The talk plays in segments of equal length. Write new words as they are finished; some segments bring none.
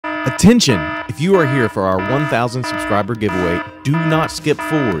Attention! If you are here for our 1,000 subscriber giveaway, do not skip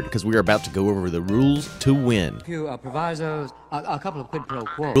forward because we are about to go over the rules to win. A few provisos, a couple of quid pro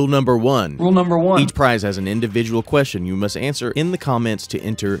quo. Rule number one. Rule number one. Each prize has an individual question you must answer in the comments to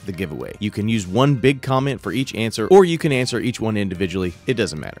enter the giveaway. You can use one big comment for each answer, or you can answer each one individually. It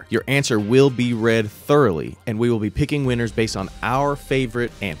doesn't matter. Your answer will be read thoroughly, and we will be picking winners based on our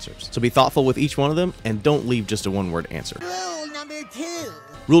favorite answers. So be thoughtful with each one of them, and don't leave just a one-word answer. Rule number two.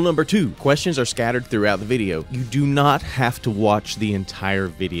 Rule number two, questions are scattered throughout the video. You do not have to watch the entire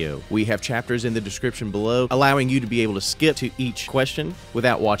video. We have chapters in the description below, allowing you to be able to skip to each question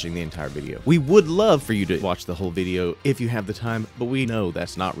without watching the entire video. We would love for you to watch the whole video if you have the time, but we know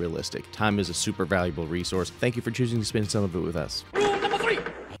that's not realistic. Time is a super valuable resource. Thank you for choosing to spend some of it with us.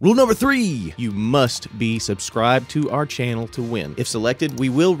 Rule number three, you must be subscribed to our channel to win. If selected, we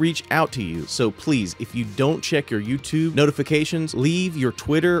will reach out to you. So please, if you don't check your YouTube notifications, leave your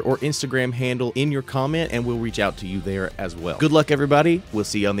Twitter or Instagram handle in your comment and we'll reach out to you there as well. Good luck, everybody. We'll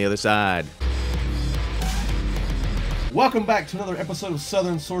see you on the other side. Welcome back to another episode of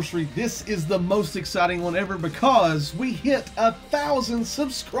Southern Sorcery. This is the most exciting one ever because we hit 1,000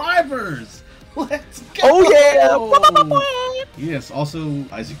 subscribers. Let's go! Oh yeah! Yes, also,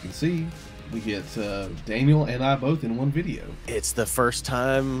 as you can see, we get Daniel and I both in one video. It's the first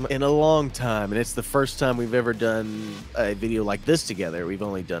time in a long time, and it's the first time we've ever done a video like this together. We've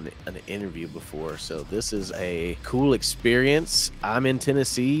only done an interview before, so this is a cool experience. I'm in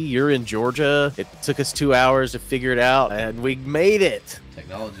Tennessee, you're in Georgia. It took us 2 hours to figure it out, and we made it.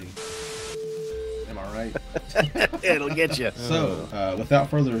 Technology. Am I right? It'll get you. So, without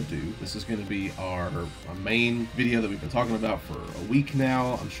further ado, this is going to be our main video that we've been talking about for a week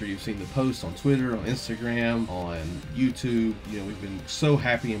now. I'm sure you've seen the posts on Twitter, on Instagram, on YouTube. You know, we've been so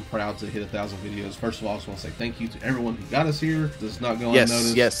happy and proud to hit 1,000 videos. First of all, I just want to say thank you to everyone who got us here. This is not going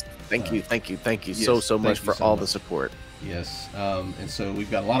unnoticed. Yes, thank you Yes, so much for all the support. Yes, and so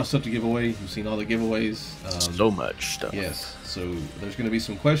we've got a lot of stuff to give away. You've seen all the giveaways. So much stuff. Yes, so there's going to be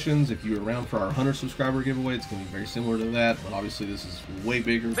some questions. If you're around for our 100 subscriber giveaway, it's going to be very similar to that, but obviously this is way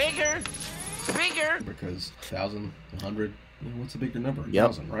bigger. Bigger! Because 1,000, 100, you know, what's a bigger number?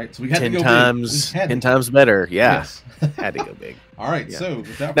 1,000, right? So we had 10 to go times, big. 10 times better. Yeah, Yes. had to go big. All right, Yeah. so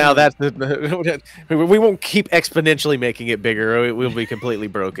without Now further- that's we won't keep exponentially making it bigger. We'll be completely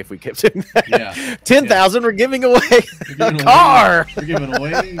broke if we kept doing that. Yeah. 10,000. We're giving away We're a giving car. We're giving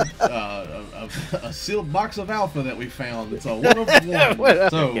away a sealed box of alpha that we found. It's a one of one. Well,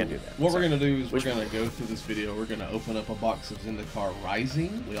 So can't do that. what we're going to do is we're going to go through this video. We're going to open up a box of Zendikar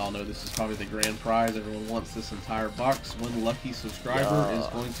Rising. We all know this is probably the grand prize. Everyone wants this entire box. One lucky subscriber is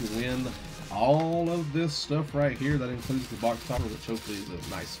going to win all of this stuff right here. That includes the box topper, which hopefully is a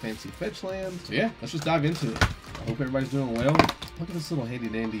nice fancy fetch land. So yeah, let's just dive into it. I hope everybody's doing well. Look at this little handy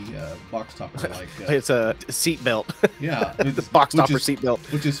dandy box topper. Like It's a seat belt. yeah, The box topper seat belt.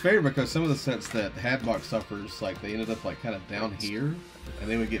 which is fair because some of the sets that had box toppers, like they ended up like kind of down here, and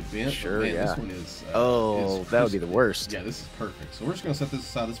they would get bent. Sure, but man, yeah. This one is. That would be the worst. Yeah, this is perfect. So we're just gonna set this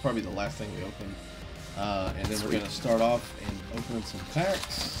aside. This is probably the last thing we open, and then we're gonna start off and open some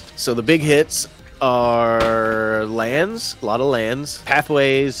packs. So the big hits are lands, a lot of lands,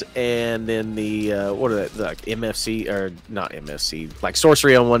 pathways, and then the what are they, like MFC or not MFC, like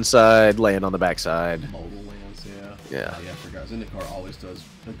sorcery on one side, land on the back side. Modal lands, yeah. Yeah. Yeah, I forgot. Zendikar always does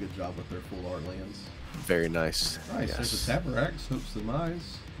a good job with their full art lands. Very nice. Nice. Yes. There's a Taparax, Hopes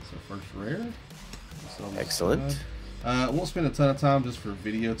Demise. That's our first rare. That's on the Excellent. side. Won't spend a ton of time just for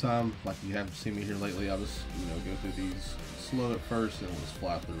video time. Like you haven't seen me here lately. I'll just go through these slow at first and we'll just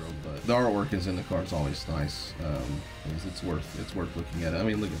fly through them. But the artwork is in the card is always nice. It's worth looking at it. I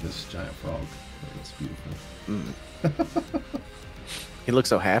mean, look at this giant frog. It's beautiful. He looks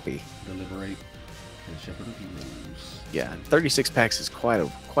so happy. Deliberate and Shepherd of Heroes. Yeah, 36 packs is quite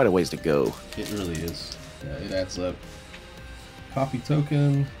a ways to go. It really is. Yeah, it adds up. Copy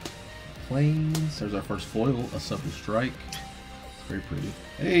token. Planes. There's our first foil, a Subtle Strike. It's very pretty.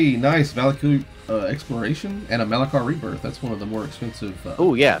 Hey, nice Valakut Exploration and a Malakar Rebirth. That's one of the more expensive.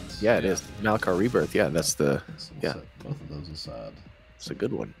 Oh yeah, ones. yeah, it is. Malakar Rebirth. Yeah, that's the So we'll yeah. set both of those aside. It's a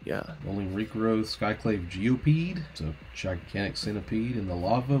good one. Yeah. Rolling Regrowth, Skyclave Geopede. It's a gigantic centipede in the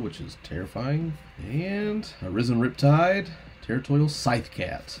lava, which is terrifying. And a Risen Riptide, Territorial Scythe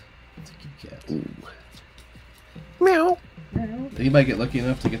Cat. It's a cute cat. Ooh. Meow. Did anybody get lucky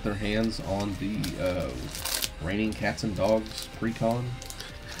enough to get their hands on the Raining Cats and Dogs Precon?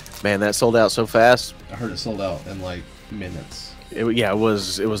 Man, that sold out so fast. I heard it sold out in like minutes. Yeah, it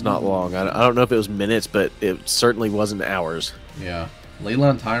was not long. I don't know if it was minutes, but it certainly wasn't hours. Yeah.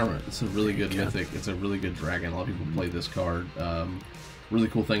 Leyline Tyrant. It's a really good mythic. It's a really good dragon. A lot of people play this card. Really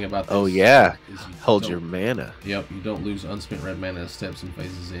cool thing about this. Oh yeah, is you hold don't- your mana. Yep, you don't lose unspent red mana as steps and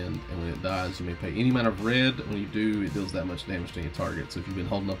phases in, and when it dies, you may pay any amount of red. When you do, it deals that much damage to your target. So if you've been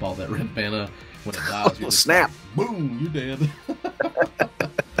holding up all that red mana, when it dies, you're just snap! like, boom, you're dead.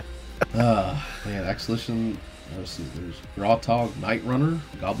 Man, Axolition. Let's see, there's Grawtog, Night Runner,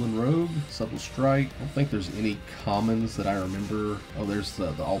 Goblin Rogue, Subtle Strike. I don't think there's any commons that I remember. Oh, there's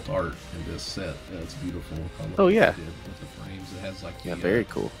the alt art in this set. Yeah, it's beautiful. Oh yeah, with the frames. It has like yeah, very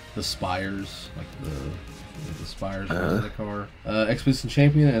cool. The spires, like the spires in the car. Expedition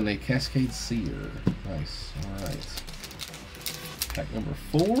Champion and a Cascade Seer. Nice. All right. Pack number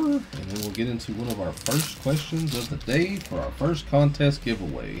 4, and then we'll get into one of our first questions of the day for our first contest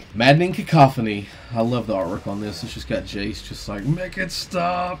giveaway. Maddening Cacophony. I love the artwork on this. It's just got Jace just like, make it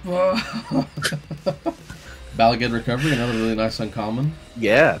stop. Balagad Recovery, another really nice uncommon.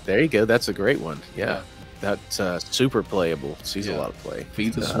 Yeah, there you go. That's a great one. Yeah. That's super playable. Sees a lot of play.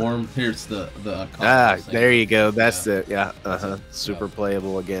 Feed the Swarm. Here's the there you go. That's it. Super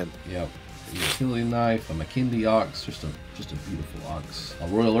playable again. Yep. Utility Knife, a McKindy Ox, just a beautiful ox. A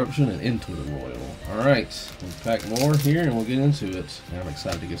Royal Eruption and Into the Royal. Alright, we'll pack more here and we'll get into it. I'm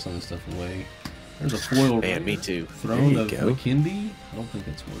excited to give some of this stuff away. There's a foil Man, me too. Throne of McKindy. I don't think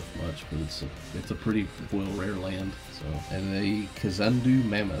it's worth much, but it's a pretty foil rare land. So, and a Kazundu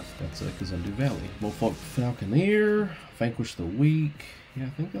Mammoth. That's a Kazundu Valley. Wolfolk Falconeer, Vanquish the Weak. Yeah,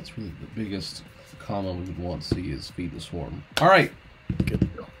 I think that's really the biggest common we would want to see is Feed the Swarm. Alright. Good.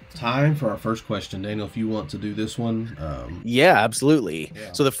 Time for our first question. Daniel, if you want to do this one. Yeah, absolutely.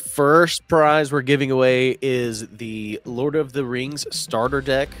 Yeah. So the first prize we're giving away is the Lord of the Rings starter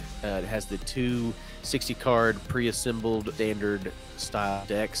deck. It has the 2 60-card pre-assembled standard style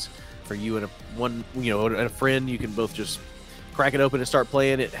decks for you and a friend. You can both just crack it open and start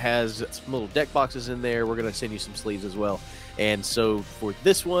playing. It has some little deck boxes in there. We're going to send you some sleeves as well. And so for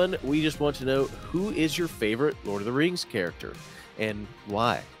this one, we just want to know, who is your favorite Lord of the Rings character? And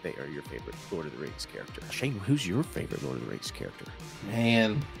why they are your favorite Lord of the Rings character. Shane, who's your favorite Lord of the Rings character?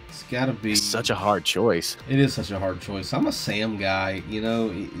 Man, it's got to be... It's such a hard choice. It is such a hard choice. I'm a Sam guy, you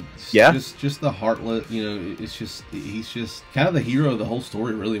know. It's yeah. Just the heartlet, you know. It's just he's just kind of the hero of the whole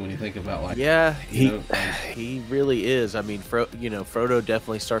story, really, when you think about like. Yeah, he really is. I mean, Frodo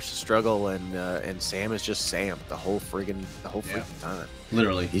definitely starts to struggle, and Sam is just Sam the whole freaking time.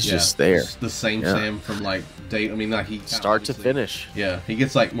 Literally, he's just there. It's the same Sam from like date. I mean, like he start to finish. Yeah, he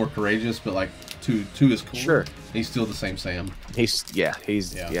gets like more courageous, but like to his core. Sure. He's still the same Sam. He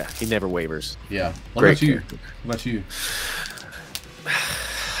never wavers. Yeah. What Great about you? character. What about you?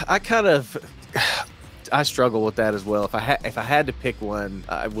 I struggle with that as well. If I had to pick one,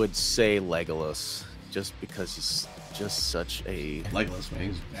 I would say Legolas, just because he's just such a Legolas, man.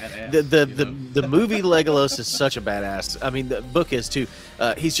 He's badass. The movie Legolas is such a badass. I mean, the book is too.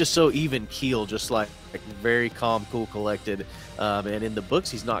 He's just so even keeled, just like very calm, cool, collected. And in the books,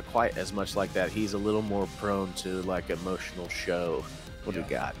 he's not quite as much like that. He's a little more prone to like emotional show. What do we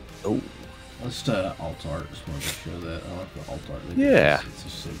got? Oh, let's alt art. Just wanted to show that. I like the alt art. Yeah, it's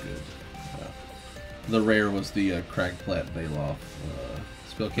just so good. The rare was the Cragplat Bailoff.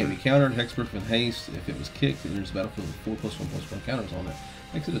 Spell can't be countered, hexproof and haste. If it was kicked, it enters the battlefield with 4+1/+1 counters on it.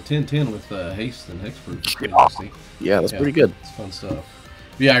 Makes it a 10/10 with haste and hexproof. Yeah, that's pretty good. It's fun stuff.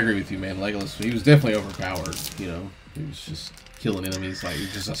 Yeah, I agree with you, man. Legolas, he was definitely overpowered. You know, he was just killing enemies like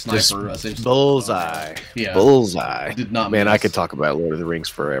just a sniper. Just bullseye. Yeah, bullseye. Did not. Man, miss. I could talk about Lord of the Rings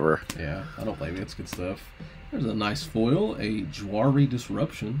forever. Yeah, I don't blame you. It's good stuff. There's a nice foil, a Jwari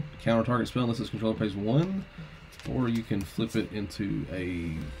Disruption. Counter target spell unless its controller pays 1, or you can flip it into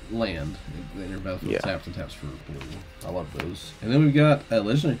a land. Then your battlefield taps and taps for blue. I love those. And then we've got a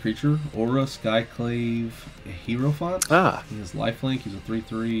legendary creature, Aura Skyclave Hierophant. He has lifelink, he's a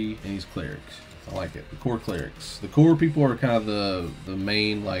 3/3, and he's cleric. I like it. The core clerics. The core people are kind of the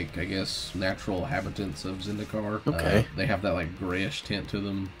main, like, I guess, natural habitants of Zendikar. Okay. They have that, like, grayish tint to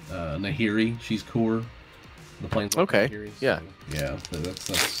them. Nahiri, she's core. The planes. Okay. Nahiri, so, yeah. Yeah.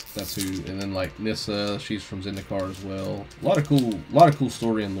 That's who. And then like Nissa, she's from Zendikar as well. A lot of cool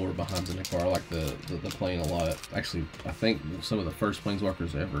story and lore behind Zendikar. I like the plane a lot. Actually, I think some of the first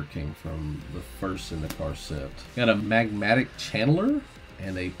planeswalkers ever came from the first Zendikar set. Got a Magmatic Channeler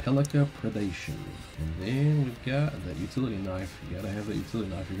and a Pelika Predation. And then we've got that utility knife. You gotta have that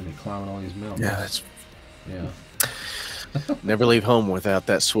utility knife. You're gonna be climbing all these mountains. Yeah. Never leave home without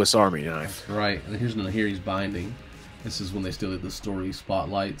that Swiss Army knife. Right. And here's Nahiri's binding. This is when they still did the story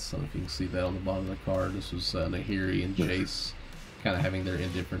spotlights. I don't know if you can see that on the bottom of the card. This was Nahiri and Jace kind of having their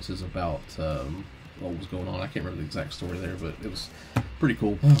indifferences about what was going on. I can't remember the exact story there, but it was pretty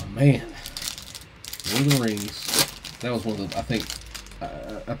cool. Oh, man. Lord of the Rings. That was one of the, I think,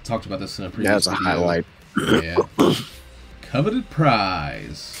 I talked about this in a previous That's a video. highlight. Yeah. Coveted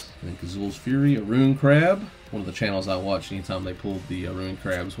prize. I think Azul's Fury, a Rune Crab. One of the channels I watch, anytime they pulled the Rune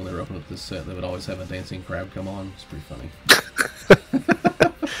Crabs when they were opening up this set, they would always have a dancing crab come on. It's pretty funny.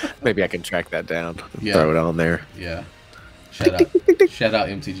 Maybe I can track that down. Yeah. Throw it on there. Yeah. Shout out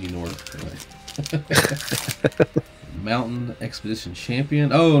MTG North. Mountain Expedition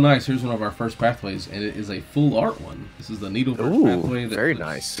Champion. Oh, nice. Here's one of our first pathways, and it is a full art one. This is the Needleverge pathway that very puts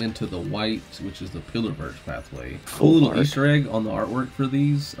nice. into the white, which is the Pillarverge pathway. Cool little Easter egg on the artwork for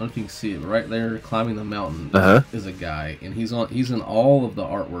these. I don't know if you can see it, but right there, climbing the mountain is a guy, and he's in all of the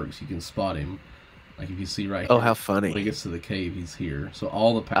artworks. You can spot him. Like if you see right here. Oh, how funny. When he gets to the cave, he's here. So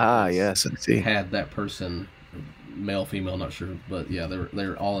all the pathways yes, I see. had that person. Male, female, not sure, but yeah,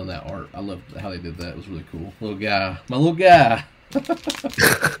 they're all in that art. I love how they did that. It was really cool. Little guy, my little guy.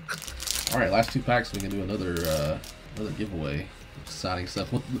 All right, last 2 packs. We can do another giveaway. Exciting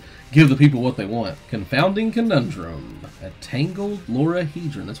stuff. Give the people what they want. Confounding Conundrum, a Tangled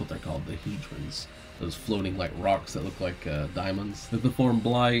Lorahedron. That's what they're called, the Hedrons. Those floating like rocks that look like diamonds. Lithiform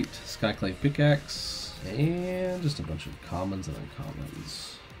Blight, Skyclave Pickaxe, and just a bunch of commons and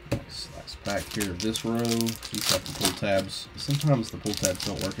uncommons. Nice. Last pack here of this row. These have the pull tabs. Sometimes the pull tabs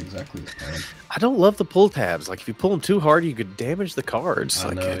don't work exactly as planned. I don't love the pull tabs. Like if you pull them too hard, you could damage the cards.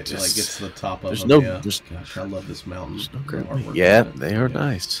 I know, it just gets to the top of there's them. No, yeah. there's, Gosh, I love this mountain. there's no great artwork. Yeah, on it. they are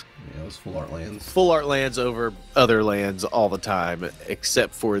nice. Yeah, those full art lands. Full art lands over other lands all the time,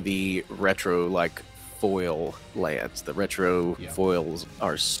 except for the retro like foil lands. The retro foils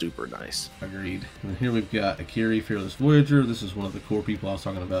are super nice. Agreed. And here we've got Akiri, Fearless Voyager. This is one of the core people I was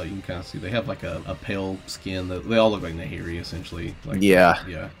talking about. You can kind of see they have like a pale skin. They all look like Nahiri, essentially. Like,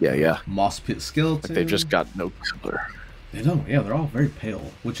 yeah. Moss Pit Skeleton. Like they've just got no color. They don't. Yeah, they're all very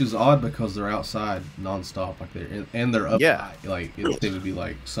pale, which is odd because they're outside nonstop. Like they're up high. Like they would be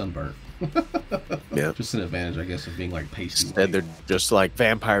like sunburnt. Yeah. Just an advantage, I guess, of being like pasty. Instead, they're just like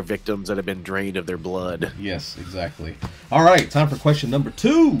vampire victims that have been drained of their blood. Yes, exactly. All right, time for question number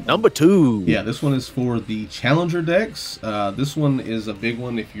 2. Number 2. Yeah, this one is for the Challenger decks. This one is a big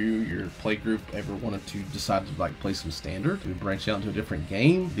one if your play group ever wanted to decide to like play some Standard, to branch out into a different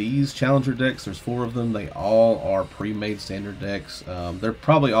game. These Challenger decks, there's 4 of them. They all are pre-made Standard decks. They're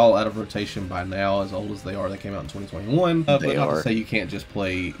probably all out of rotation by now, as old as they are. They came out in 2021. But not to say you can't just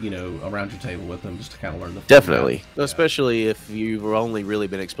play, around your table with them just to kind of learn the Definitely. Yeah. Especially if you've only really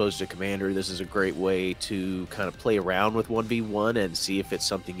been exposed to Commander, this is a great way to kind of play around with 1v1 and see if it's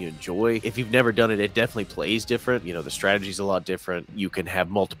something you enjoy. If you've never done it, it definitely plays different. The strategy's a lot different. You can have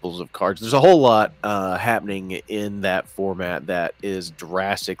multiples of cards. There's a whole lot happening in that format that is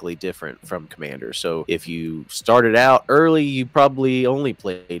drastically different from Commander. So if you started out early, you probably only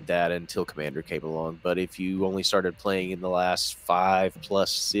played that until Commander came along. But if you only started playing in the last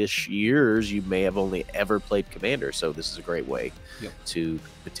 5+ years, you may have only ever played Commander. So this is a great way to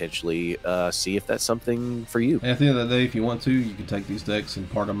potentially see if that's something for you. And at the end of the day, if you want to, you can take these decks and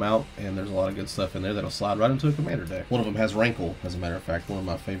part them out, and there's a lot of good stuff in there that'll slide right into a Commander deck. One of them has Rankle, as a matter of fact, one of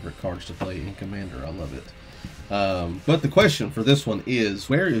my favorite cards to play in Commander. I love it. But the question for this one is,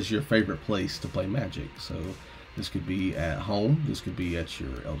 where is your favorite place to play Magic? So this could be at home, this could be at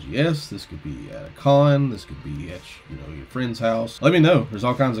your LGS, this could be at a con, this could be at your friend's house. Let me know. There's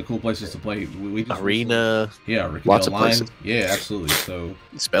all kinds of cool places to play. We just Arena. Lots of places. Yeah, absolutely. So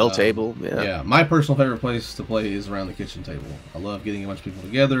Spell table. Yeah, my personal favorite place to play is around the kitchen table. I love getting a bunch of people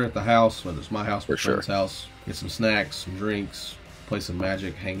together at the house, whether it's my house or a friend's house, get some snacks, some drinks, play some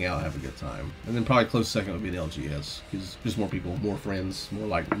Magic, hang out, have a good time. And then probably close second would be the LGS, because just more people, more friends, more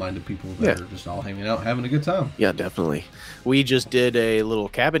like-minded people that are just all hanging out, having a good time. Yeah, definitely. We just did a little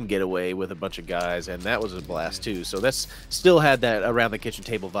cabin getaway with a bunch of guys, and that was a blast too. So that's still had that around the kitchen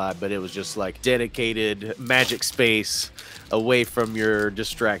table vibe, but it was just like dedicated Magic space away from your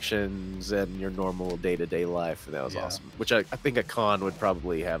distractions and your normal day-to-day life, and that was awesome. Which I think a con would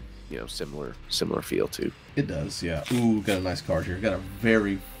probably have similar feel too. It does, yeah. Ooh, got a nice card here. Got a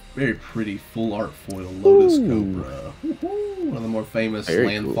very, very pretty full art foil Lotus Cobra. One of the more famous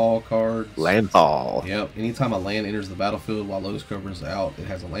landfall cards. Landfall. Yep. Anytime a land enters the battlefield while Lotus Cobra is out, it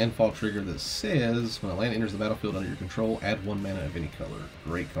has a landfall trigger that says when a land enters the battlefield under your control, add 1 mana of any color.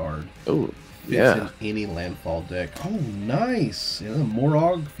 Great card. Oh. Fits in any landfall deck. Oh, nice! Yeah,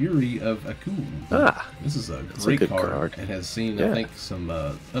 Morog Fury of Akun. This is a great card. It has seen, I think, some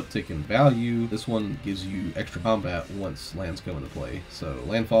uptick in value. This one gives you extra combat once lands come into play. So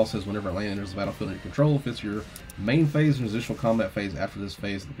landfall says whenever a land enters the battlefield under your control, if it's your main phase or additional combat phase after this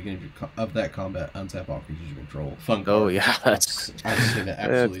phase, at the beginning of that combat, untap all creatures you control. Fun card. Oh yeah, I just think that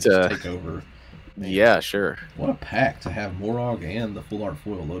absolutely just take over. Yeah, sure. What a pack to have Morog and the full art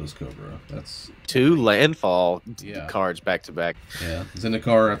foil Lotus Cobra. That's 2 landfall Yeah. cards back to back. yeah.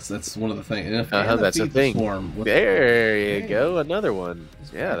 Zendikar. That's one of the things. And if, and That's a Feed the thing. Swarm with There you Dang. go, another one.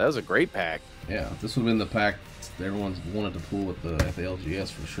 Yeah, that was a great pack. Yeah, this would have been the pack that everyone's wanted to pull at the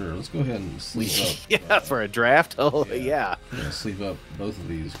LGS for sure. Let's go ahead and sleeve up. Yeah, for a draft. Oh, yeah. Sleeve up both of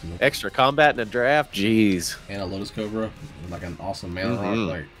these. Extra combat in a draft. Jeez. And a Lotus Cobra, like an awesome mana rock.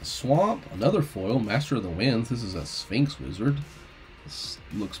 Like Swamp, another foil, Master of the Winds. This is a Sphinx Wizard. This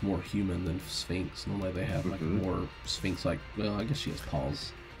looks more human than Sphinx. Normally they have like a more Sphinx-like. Well, I guess she has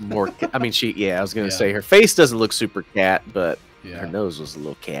paws. More. I mean, I was gonna say her face doesn't look super cat, but Yeah. her nose was a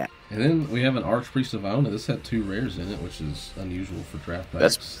little cat. And then we have an Archpriest of Iona. This had 2 rares in it, which is unusual for draft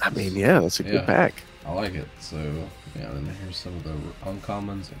packs. That's a good pack. I like it. So, yeah, and then here's some of the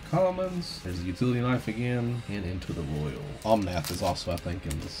uncommons and commons. There's the utility knife again, and Into the Royal. Omnath is also, I think,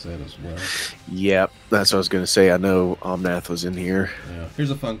 in the set as well. Yep, that's what I was gonna say. I know Omnath was in here. Yeah.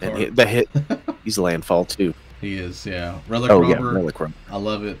 Here's a fun card. And he's landfall too. He is, yeah. Relic Oh yeah, Robber. Relic Robber. I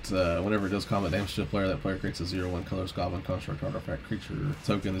love it. Whenever it does combat damage to a player, that player creates a 0/1 colorless goblin construct artifact creature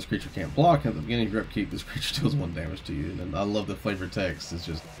token. This creature can't block. At the beginning of your upkeep, this creature deals 1 damage to you. And I love the flavor text. It's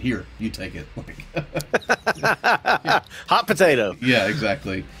just, here, you take it. Yeah. Hot potato. Yeah,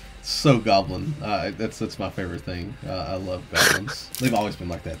 exactly. So goblin. That's my favorite thing. I love goblins. They've always been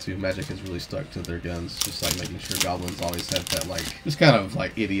like that too. Magic has really stuck to their guns, just like making sure goblins always have that like just kind of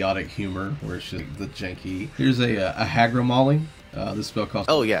like idiotic humor where it's just the janky. Here's a Hagra Mauling. This spell costs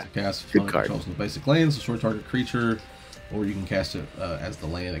to cast. Good card. Controls the basic lands, a short target creature, or you can cast it as the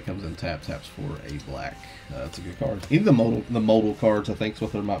land. It comes in taps for a black. That's a good card. Even the modal cards, I think is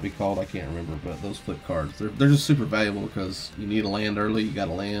what they might be called. I can't remember, but those flip cards, they're just super valuable because you need a land early, you got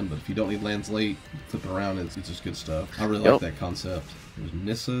a land, but if you don't need lands late, flip it around, it's just good stuff. I really like that concept. There's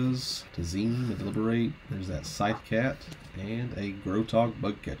Nissa's, Tazim, and Deliberate. There's that Scythe Cat, and a Grotog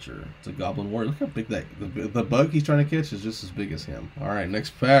Bug Catcher. It's a Goblin Warrior. Look how big the bug he's trying to catch is just as big as him. Alright,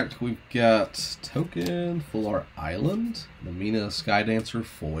 next pack, we've got Token, Full Art Island, the Mina Skydancer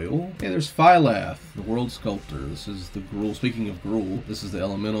Foil. Hey, there's Phylath, the World Sculptor. This is the Gruul. Speaking of Gruul, this is the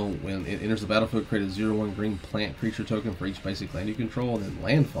elemental. When it enters the battlefield, create a 0/1 green plant creature token for each basic land you control, and then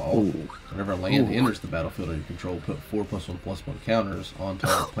landfall. Whenever a land enters the battlefield or you control, put 4+1/+1 counters on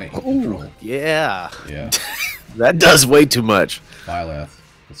top of plant you control. Yeah. Yeah. That does way too much. Phylath.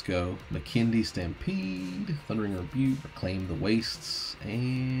 Let's go. McKindy Stampede, Thundering Rebuke, Reclaim the Wastes,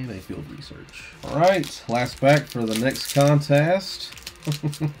 and a Field Research. Alright, last pack for the next contest.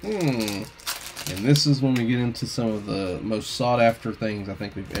 And this is when we get into some of the most sought-after things I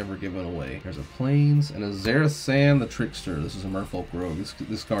think we've ever given away. There's a Plains and a Zarathan the Trickster. This is a Merfolk Rogue.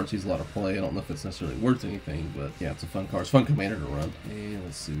 This card sees a lot of play. I don't know if it's necessarily worth anything, but yeah, it's a fun card. It's a fun commander to run. And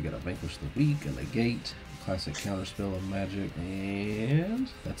let's see, we got a Vanquish the Weak, a Negate, classic counterspell of magic, and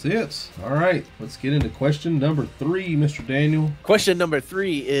that's it. All right, let's get into question number 3, Mr. Daniel. Question number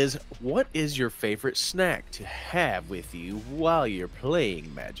 3 is, what is your favorite snack to have with you while you're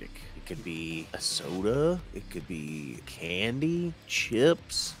playing Magic? It could be a soda, it could be candy,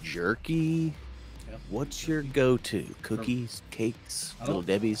 chips, jerky. What's your go-to? Cookies, cakes, Little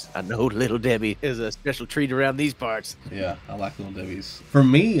Debbie's? I know Little Debbie is a special treat around these parts. Yeah, I like Little Debbie's. For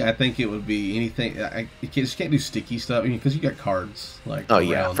me, I think it would be anything. You just can't do sticky stuff because you got cards. Like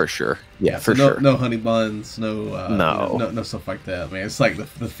yeah, for sure. Yeah, so for sure. No honey buns, no no stuff like that, man. It's like the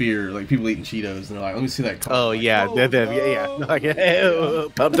fear, like people eating Cheetos and they're like, let me see that card. Oh, like, yeah, yeah. Like, hey,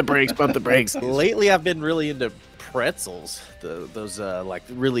 pump the brakes, pump the brakes. Lately, I've been really into pretzels. Those like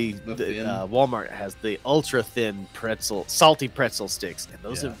really Walmart has the ultra thin salty pretzel sticks, and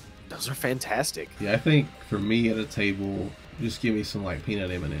those are fantastic. Yeah, I think for me at a table, just give me some like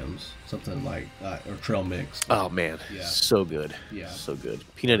peanut M&Ms, something like or trail mix. Oh man, so good. Yeah, so good.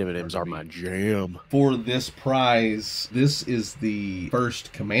 Peanut M&Ms are my jam. For this prize, this is the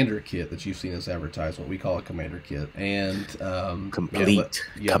first commander kit that you've seen us advertise, what we call a commander kit, and complete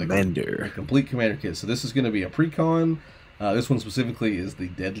commander. The complete commander kit. So this is going to be a Precon. This one specifically is the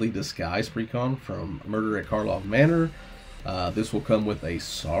Deadly Disguise Precon from Murder at Karlov Manor. This will come with a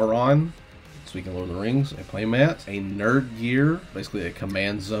Sauron, speaking of Lord of the Rings, a playmat, a Nerd Gear, basically a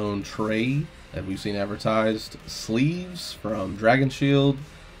command zone tray that we've seen advertised, sleeves from Dragon Shield.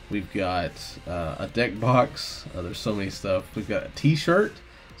 We've got a deck box. There's so many stuff. We've got a t-shirt.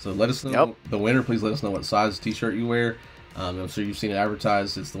 So let us know, the winner, please let us know what size t-shirt you wear. I'm sure you've seen it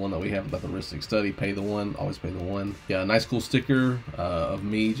advertised. It's the one that we have about the Ristic Study. Pay the one, always pay the one. Yeah, a nice cool sticker of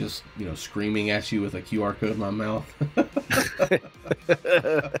me just, screaming at you with a QR code in my mouth.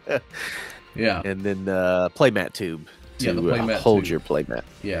 Yeah. And then Playmat Tube to the Playmat hold Tube. your playmat.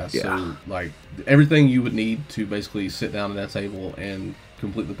 Yeah, so like everything you would need to basically sit down at that table and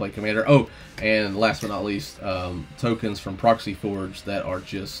completely play Commander. Oh, and last but not least, tokens from Proxy Forge that are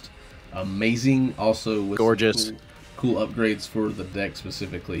just amazing. Also with Gorgeous. Cool upgrades for the deck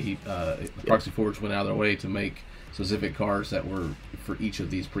specifically. Proxy Forge went out of their way to make specific cards that were for each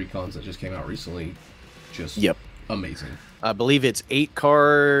of these precons that just came out recently. Just amazing. I believe it's 8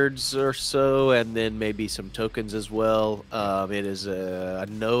 cards or so, and then maybe some tokens as well. It is I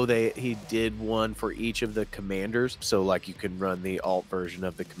know he did one for each of the commanders, so like you can run the alt version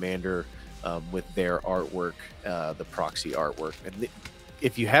of the commander with their artwork, the proxy artwork. And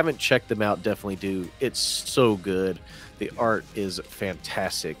if you haven't checked them out, definitely do. It's so good. The art is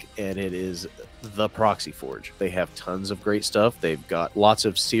fantastic, and it is the Proxy Forge. They have tons of great stuff. They've got lots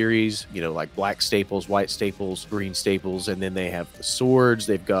of series, you know, like black staples, white staples, green staples, and then they have the swords.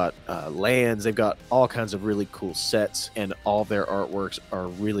 They've got lands. They've got all kinds of really cool sets, and all their artworks are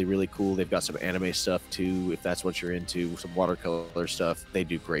really, really cool. They've got some anime stuff too, if that's what you're into, some watercolor stuff. They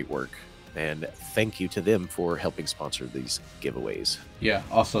do great work. And thank you to them for helping sponsor these giveaways. Yeah,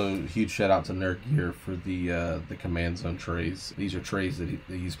 also huge shout out to Nerd Gear for the Command Zone trays. These are trays that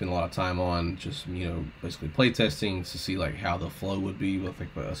you spend a lot of time on, just, you know, basically play testing to see like how the flow would be with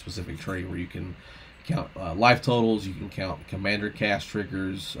like a specific tray where you can count life totals, you can count commander cast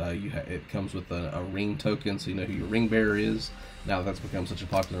triggers. It comes with a ring token, so you know who your ring bearer is. Now that's become such a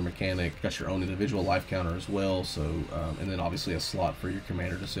popular mechanic. Got your own individual life counter as well. So, and then obviously a slot for your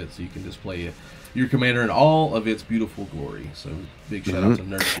commander to sit, so you can display your commander in all of its beautiful glory. So big shout out to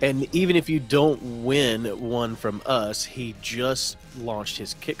Nerd. And even if you don't win one from us, he just launched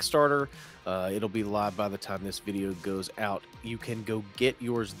his Kickstarter. It'll be live by the time this video goes out. You can go get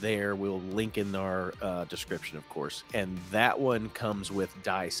yours there. We'll link in our description, of course. And that one comes with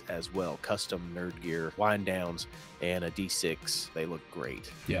dice as well, custom Nerd Gear wind downs and a D6. They look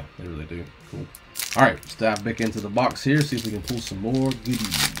great. Yeah, they really do. Cool. All right, let's dive back into the box here, see if we can pull some more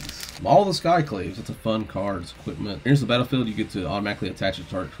goodies. All the Skyclaves, it's a fun card, it's equipment. Here's the battlefield, you get to automatically attach it to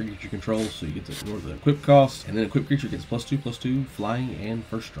target creature control, so you get to ignore the equip cost, and then equip creature gets +2/+2, flying, and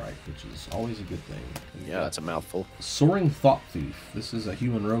first strike, which is always a good thing. Yeah, that's a mouthful. Soaring Thought Thief. This is a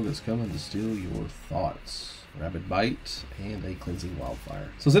human rogue that's coming to steal your thoughts. Rabid Bite, and a Cleansing Wildfire.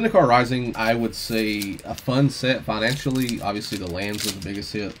 So Zendikar Rising, I would say a fun set financially. Obviously the lands are the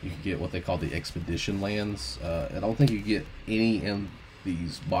biggest hit. You can get what they call the Expedition lands. I don't think you get any in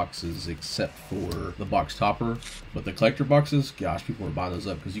these boxes except for the box topper, but the collector boxes, gosh, people are buying those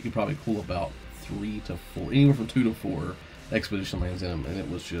up because you could probably pull about 3 to 4, anywhere from 2 to 4 Expedition lands in them, and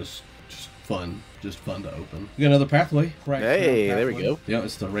it was just fun to open. You got another pathway. Hey, there we go. Yeah,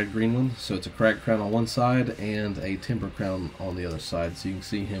 it's the red-green one. So it's a cracked crown on one side and a timber crown on the other side. So you can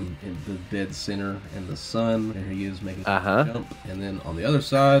see him in the dead center in the sun. There he is making a jump. And then on the other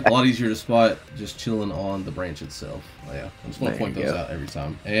side, a lot easier to spot, just chilling on the branch itself. Oh, yeah, I just want to point those out every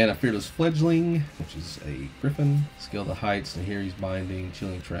time. And a Fearless Fledgling, which is a griffin. Scale the heights, and here he's binding,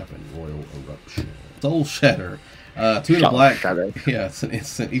 chilling trap, and royal eruption. Soul Shatter. 2 in the black. Yeah, it's an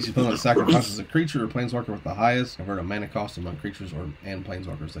instant. Each opponent sacrifices a creature or planeswalker with the highest. Convert a mana cost among creatures and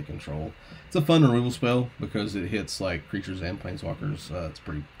planeswalkers they control. It's a fun removal spell because it hits like creatures and planeswalkers. It's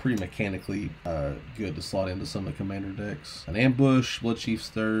pretty mechanically good to slot into some of the commander decks. An Ambush, Bloodchief's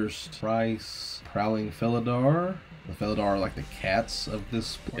Thirst, Price, Prowling Felidar. The Felidar are like the cats of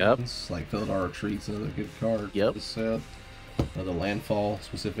this place. Like Felidar Retreat's another good card. This set. Another landfall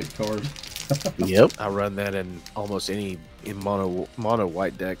specific card. I run that in almost any mono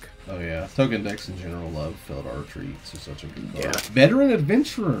white deck. Oh yeah, token decks in general love Felidar Retreat. It's such a good card. Veteran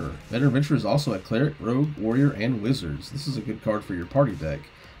Adventurer. Veteran Adventurer is also a cleric, rogue, warrior, and wizards. This is a good card for your party deck.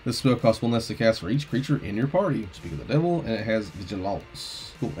 This spell costs 1 less to cast for each creature in your party. Speak of the Devil, and it has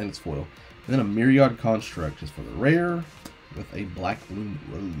Vigilance. Cool, and it's foil. And then a Myriad Construct is for the rare with a Black Bloom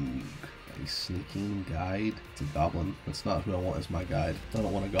Rogue. A sneaking guide. It's a goblin. That's not who I want as my guide. I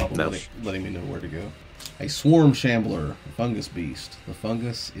don't want a goblin letting me know where to go. A Swarm Shambler, a fungus beast. The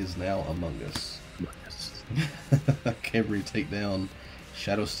fungus is now among us. Cambrian Takedown,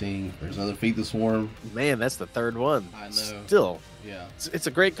 Shadow Sting. There's another Feed the Swarm. Man, that's the 3rd one. I know. Still. Yeah. It's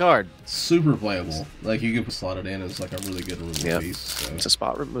a great card. Super playable. Like you can slot it in as like a really good removal piece. So. It's a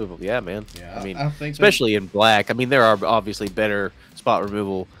spot removal. Yeah, man. Yeah. I mean, I think especially in black. I mean, there are obviously better spot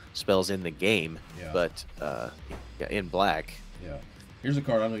removal spells in the game, but in black. Yeah. Here's a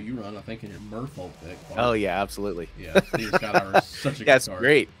card I know you run, I think, in your Merfolk deck. Oh, yeah, absolutely. Yeah, these are such a good card. That's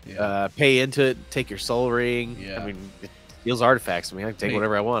great. Yeah. Pay into it, take your soul ring. Yeah. I mean, it deals artifacts. I mean, I can take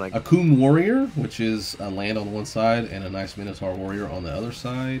whatever I want. A Coon Warrior, which is a land on one side, and a nice Minotaur Warrior on the other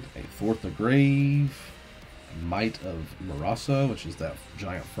side. A Fourth of Grave. Might of Maraso, which is that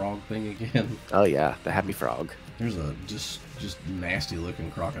giant frog thing again. Oh yeah, the happy frog. There's a just nasty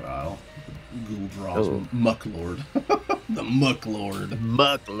looking crocodile. Ghoul draws Oh. Muck Lord. The Muck Lord.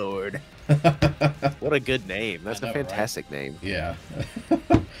 Muck Lord. What a good name. That's I know, a fantastic name. Yeah.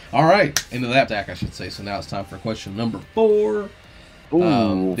 All right, into that deck, I should say. So now it's time for question number 4.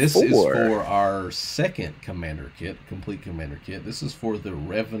 Ooh, This 4. is for our second commander kit, complete commander kit. This is for the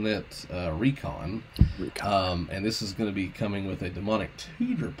Revenant Recon. And this is going to be coming with a demonic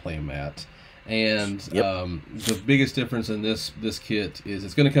Tutor playmat. And the biggest difference in this kit is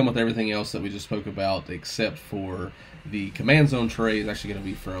it's going to come with everything else that we just spoke about, except for the command zone tray is actually going to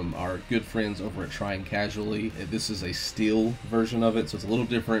be from our good friends over at Trying Casually. This is a steel version of it, so it's a little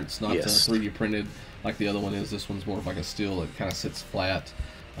different. It's not 3D printed like the other one is. This one's more of like a steel. It kind of sits flat.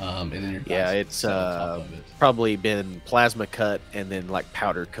 And then your it's probably been plasma cut and then like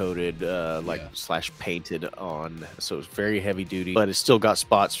powder coated, slash painted on. So it's very heavy duty, but it's still got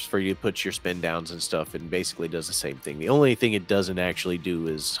spots for you to put your spin downs and stuff, and basically does the same thing. The only thing it doesn't actually do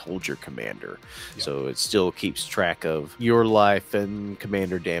is hold your commander. So it still keeps track of your life and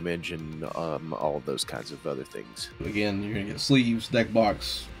commander damage and all of those kinds of other things. Again, you're gonna get sleeves, deck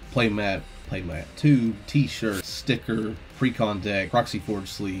box, Playmat Tube, t-shirt, sticker, Precon deck, Proxy Forge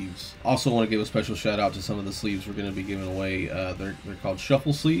sleeves. Also want to give a special shout out to some of the sleeves we're going to be giving away. They're called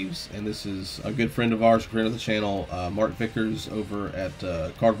Shuffle sleeves, and this is a good friend of ours, friend of the channel, Mark Vickers over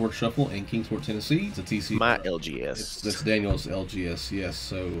at Cardboard Shuffle in Kingsport, Tennessee. It's a TC. My LGS. That's Daniel's LGS, yes.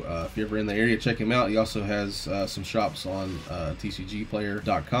 So if you're ever in the area, check him out. He also has some shops on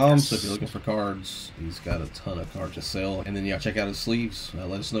tcgplayer.com. So if you're looking for cards, he's got a ton of cards to sell. And then check out his sleeves.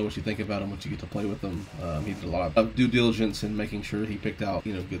 Let us know what you think about them, what you get to play with them. He did a lot of due diligence in making sure he picked out,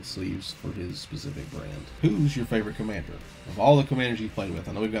 good sleeves for his specific brand. Who's your favorite commander? Of all the commanders you've played with,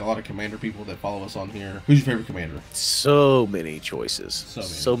 I know we've got a lot of commander people that follow us on here. Who's your favorite commander? So many choices.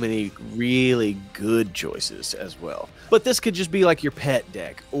 So many really good choices as well. But this could just be like your pet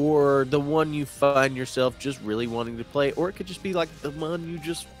deck, or the one you find yourself just really wanting to play, or it could just be like the one you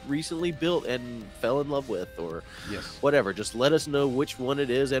just recently built and fell in love with, or whatever. Just let us know which one it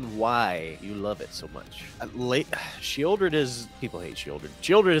is and why you love it so much. Shieldred is... People hate Shieldred.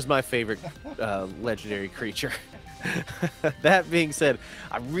 Shieldred is my favorite legendary creature. That being said,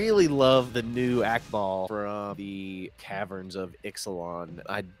 I really love the new Akbal from the Caverns of Ixalan.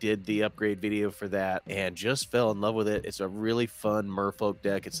 I did the upgrade video for that and just fell in love with it. It's a really fun Merfolk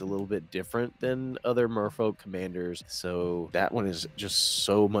deck. It's a little bit different than other Merfolk commanders, so that one is just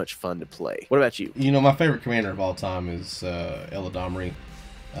so much fun to play. What about you? My favorite commander of all time is Eladamri.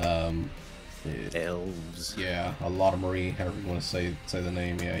 Elves. Yeah, a lot of Marie, however you want to say the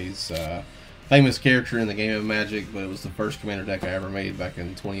name. Yeah, he's famous character in the game of Magic, but it was the first commander deck I ever made back in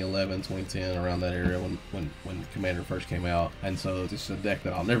 2011, 2010, around that area when Commander first came out. And so it's just a deck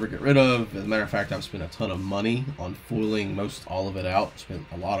that I'll never get rid of. As a matter of fact, I've spent a ton of money on foiling all of it out. Spent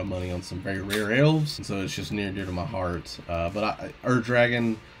a lot of money on some very rare elves, and so it's just near and dear to my heart. But Ur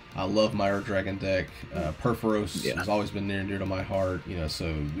Dragon, I love my Ur Dragon deck. Perforos has always been near and dear to my heart.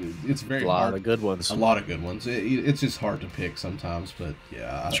 So it's very hard. A lot of good ones. A lot of good ones. It's just hard to pick sometimes, but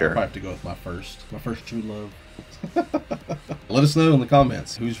yeah, I probably have to go with my first true love. Let us know in the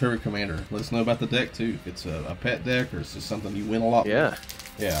comments who's your favorite commander. Let us know about the deck too. If it's a pet deck or it's just something you win a lot with.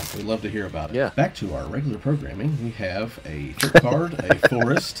 Yeah, we'd love to hear about it. Yeah. Back to our regular programming, we have a trick card, a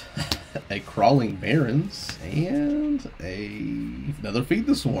forest, a crawling barrens, and another feed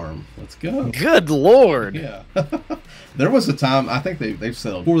the swarm. Let's go. Good lord. Yeah. There was a time, I think they've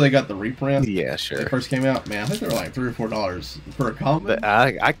settled before they got the reprint. Yeah, sure. They first came out, man. I think they were like $3 or $4 for a common. But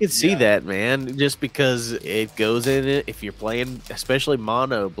I could see that, man. Just because it goes in it. If you're playing, especially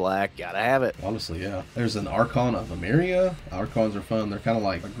mono black, gotta have it. Honestly, yeah. There's an Archon of Emeria. Archons are fun. They're kind of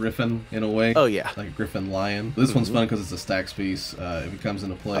like a griffin in a way. Oh yeah, like a griffin lion. This one's fun because it's a stacks piece. If it comes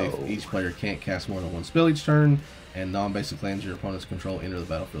into play, each player can't cast more than one spell each turn, and non-basic lands your opponent's control enter the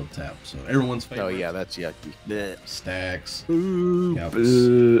battlefield tapped. So everyone's favorite. Oh yeah, that's yucky. Blech. Stacks. Boo. Yep.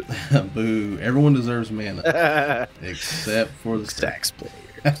 Boo. Boo. Everyone deserves mana except for the stacks player.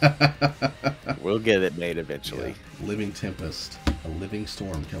 We'll get it made eventually. Yeah. Living Tempest, a living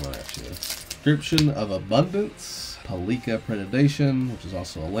storm coming at you. Description of Abundance. Palika Predation, which is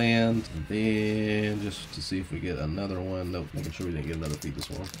also a land. And then just to see if we get another one. Nope, making sure we didn't get another feat this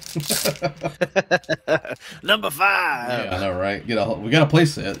one. Number 5. Yeah, I know, right? We got a play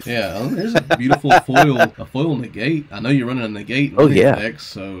set. Yeah, there's a beautiful foil negate. I know you're running a negate in your deck,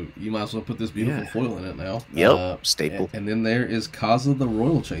 so you might as well put this beautiful foil in it now. Yep, staple. And then there is Kaza the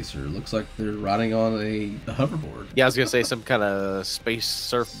Royal Chaser. Looks like they're riding on a hoverboard. Yeah, I was gonna say some kind of space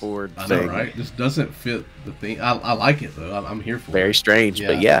surfboard thing. I know, right? Just doesn't fit the thing. I like it though. I'm here for it. Very strange,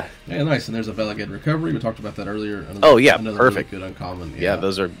 but yeah. Yeah, nice. And there's a Veligated Recovery. We talked about that earlier. Another perfect. Really good uncommon. Yeah,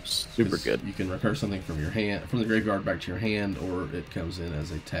 those are super good. You can recur something from your hand, from the graveyard back to your hand, or it comes in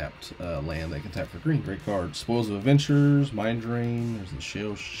as a tapped land that can tap for green. Great card. Spoils of Adventures, Mind Drain. There's the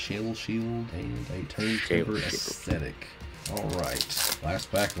Shell Shield, and a Turn Aesthetic. Alright,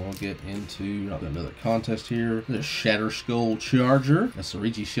 last pack, and we'll get into another contest here. There's Shatter Skull Charger, a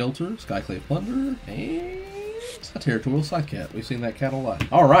Sarigi Shelter, Skyclave Plunder, and a Territorial Side Cat. We've seen that cat a lot.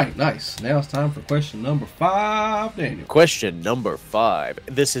 Alright, nice. Now it's time for question number 5, Daniel. Question number 5.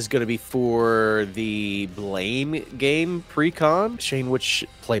 This is going to be for the Blame game Precon. Shane, which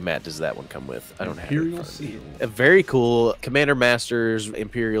playmat does that one come with? I don't have it. Imperial Seal. A very cool Commander Masters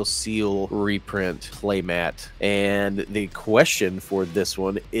Imperial Seal reprint playmat. And the question for this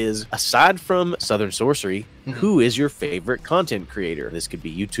one is, aside from Southern Sorcery, who is your favorite content creator? This could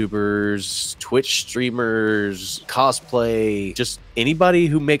be YouTubers, Twitch streamers, cosplay, just anybody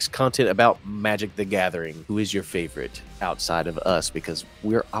who makes content about Magic the Gathering. Who is your favorite outside of us? Because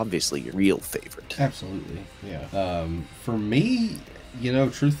we're obviously your real favorite. Absolutely, yeah. For me, you know,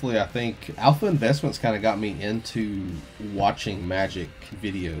 truthfully, I think Alpha Investments kind of got me into watching Magic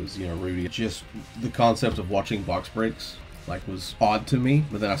videos. You know, Rudy, just the concept of watching box breaks was odd to me,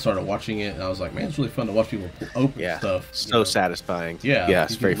 but then I started watching it and I was like, man, it's really fun to watch people open stuff. So satisfying. Yeah,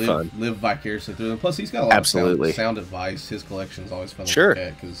 it's very fun. Live vicariously through them. Plus, he's got a lot of sound advice. His collection is always fun to look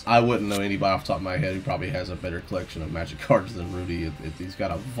at, because I wouldn't know anybody off the top of my head who probably has a better collection of Magic cards than Rudy. He's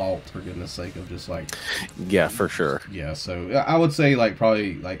got a vault, for goodness sake, of just yeah, for sure. Yeah, so I would say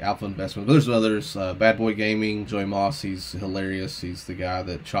probably Alpha Investment. But there's others. Bad Boy Gaming, Joey Moss. He's hilarious. He's the guy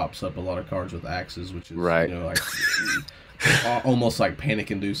that chops up a lot of cards with axes, which is you know, almost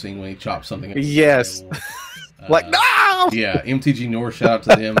panic-inducing when he chops something. Yes. No! Yeah, MTG North, shout out to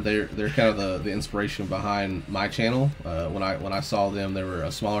them. They're kind of the inspiration behind my channel. When I saw them, they were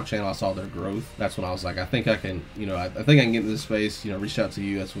a smaller channel. I saw their growth. That's when I was like, I think I can, I think I can get into this space. Reached out to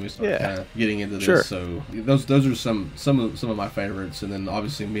you. That's when we started kind of getting into this. So those are some of my favorites. And then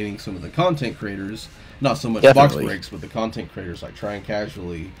obviously meeting some of the content creators, not so much box breaks, but the content creators like Trying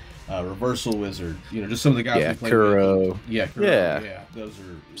Casually, Reversal Wizard, just some of the guys who play Kuro. Kuro. Yeah, those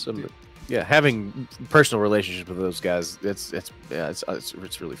are some. Yeah, having personal relationships with those guys,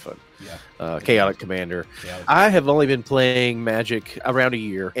 it's really fun. Yeah. Chaotic Commander. I have only been playing Magic around a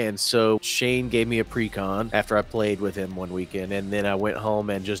year, and so Shane gave me a Precon after I played with him one weekend, and then I went home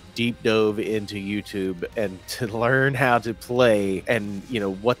and just deep dove into YouTube and to learn how to play and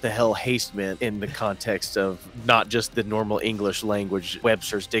what the hell haste meant in the context of not just the normal English language,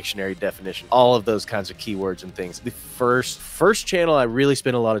 Webster's dictionary definition, all of those kinds of keywords and things. The first channel I really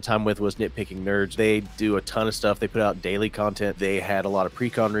spent a lot of time with was Nitpicking Nerds. They do a ton of stuff. They put out daily content. They had a lot of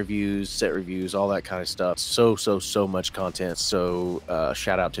Precon reviews, set reviews, all that kind of stuff. So much content. So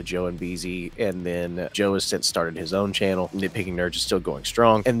shout out to Joe and BZ. And then Joe has since started his own channel. Nitpicking Nerds is still going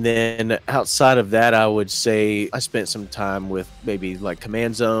strong. And then outside of that, I would say I spent some time with maybe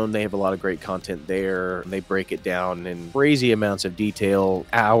Command Zone. They have a lot of great content there. They break it down in crazy amounts of detail,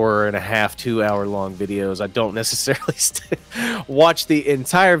 hour and a half, 2 hour long videos. I don't necessarily watch the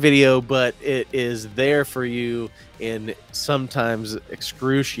entire video, but it is there for you in sometimes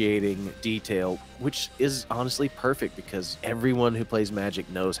excruciating detail, which is honestly perfect because everyone who plays Magic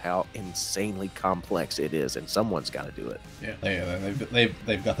knows how insanely complex it is, and someone's got to do it. Yeah,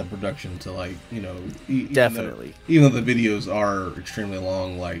 they've got the production to definitely. Even though the videos are extremely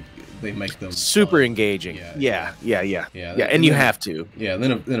long, they make them super engaging. Yeah. And you have to. Yeah.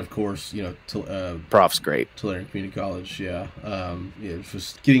 Then of course, Prof's great. Tulare Community College. Yeah.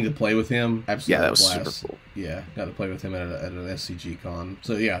 Just getting to play with him. Absolutely. Yeah, that was blast. super cool. Yeah, got to play with him at an SCG con.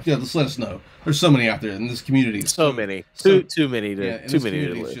 So yeah, just let us know. There's so many out there in this community. So many. Too many to live.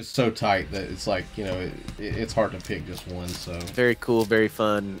 It's just so tight that it's it's hard to pick just one. So very cool, very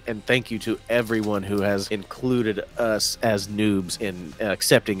fun, and thank you to everyone who has included us as noobs in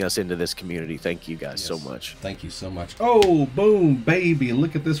accepting us into this community. Thank you guys so much. Thank you so much. Oh, boom, baby!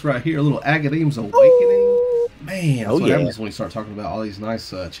 Look at this right here, a little Agadeem's Awakening. Man, that's what happens when you start talking about all these nice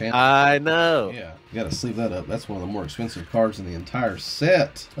channels. I know. Yeah, you gotta sleeve that up. That's one of the more expensive cards in the entire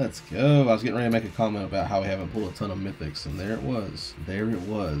set. Let's go. I was getting ready to make a comment about how we haven't pulled a ton of mythics, and there it was. There it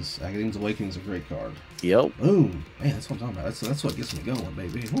was. Academy's Awakening is a great card. Yep. Boom. Man, that's what I'm talking about. That's what gets me going,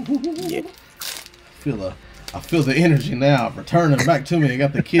 baby. Yeah. I feel the energy now returning back to me. I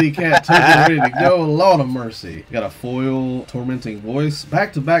got the kitty cat token ready to go. Lord of mercy. Got a foil Tormenting Voice.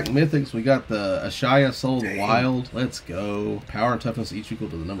 Back-to-back mythics. We got the Ashaya Soul of the Wild. Let's go. Power and toughness each equal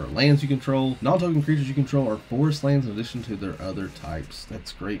to the number of lands you control. Non-token creatures you control are forest lands in addition to their other types.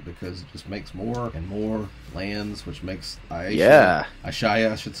 That's great because it just makes more and more lands, which makes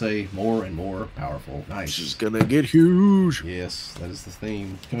Ashaya, I should say, more and more powerful. Nice. She's gonna get huge. Yes, that is the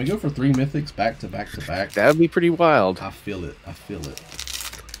theme. Can we go for 3 mythics back to back to back? That'd be pretty wild. I feel it. I feel it.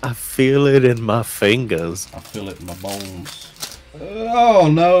 I feel it in my fingers. I feel it in my bones. Oh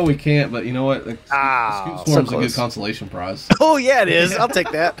no, we can't. But you know what? The Scoot Swarm's a good consolation prize. Oh yeah, it is. I'll take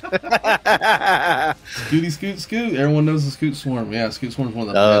that. Scooty Scoot Scoot. Everyone knows the Scoot Swarm. Yeah, Scoot Swarm's one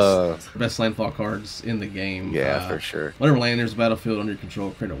of the best landfall cards in the game. Yeah, for sure. Whenever land enters the battlefield under your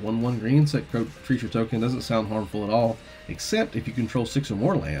control, create a 1/1 green insect creature token. Doesn't sound harmful at all, except if you control 6 or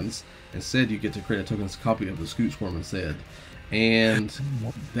more lands. Instead, you get to create a token copy of the Scoot Swarm instead. And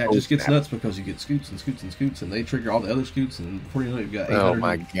that just gets nuts because you get scoots and scoots and scoots, and they trigger all the other scoots, and before you know it, you've got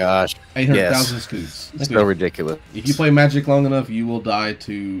 800,000 scoots. It's so ridiculous. If you play Magic long enough, you will die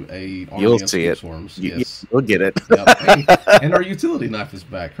to a army You'll of see it. Swarms. Yes. You'll get it. Yep. Hey, and our utility knife is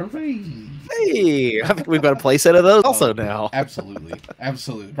back. Hooray! Hey, I think we've got a playset of those also now. Absolutely.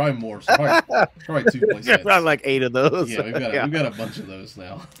 Absolutely. Probably more. So probably 2 playsets. Probably like 8 of those. Yeah, we've got a bunch of those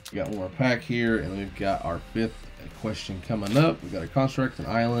now. We got one more pack here, and we've got our 5th question coming up. We've got a construct, an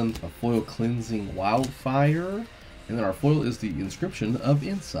island, a foil Cleansing Wildfire, and then our foil is the Inscription of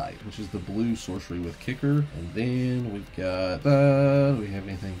Insight, which is the blue sorcery with kicker. And then we've got do we have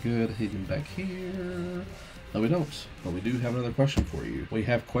anything good hidden back here? No, we don't. But we do have another question for you. We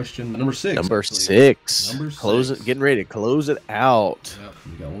have question number 6. Number 6. Number 6. Close it. Getting ready to close it out. Yep.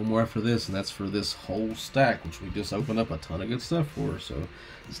 We got one more after this, and that's for this whole stack, which we just opened up a ton of good stuff for. So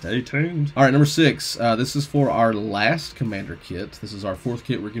stay tuned. All right, number 6. This is for our last Commander kit. This is our 4th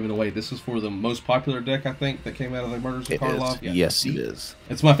kit we're giving away. This is for the most popular deck, I think, that came out of the Murders of Karlov. Yeah, yes, it is.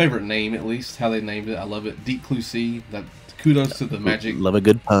 It's my favorite name, at least, how they named it. I love it. Deep Clucy. Kudos to the Magic. Love a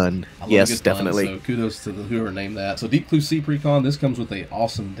good pun. Yes, definitely. So kudos to whoever named that. So Deep Clucy Precon. This comes with a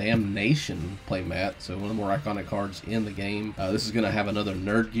awesome Damnation Playmat. So one of the more iconic cards in the game. This is going to have another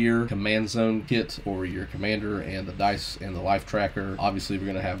Nerd Gear Command Zone kit for your commander and the dice and the life tracker. Obviously, we're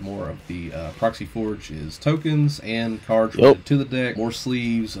going to have more of the Proxy Forge is tokens and cards related to the deck. More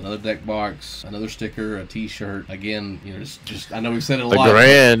sleeves, another deck box, another sticker, a T-shirt. Again, you know, just I know we've said it a lot. The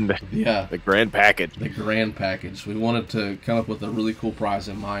grand package. The grand package. We wanted to come up with a really cool prize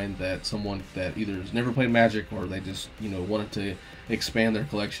in mind that someone that either has never played Magic or they just, you know, wanted to expand their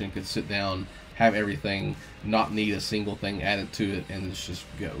collection could sit down, have everything, not need a single thing added to it, and just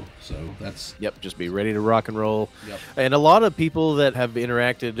go. So that's just be ready to rock and roll. Yep. And a lot of people that have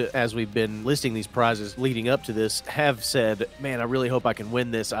interacted as we've been listing these prizes leading up to this have said, man, I really hope I can win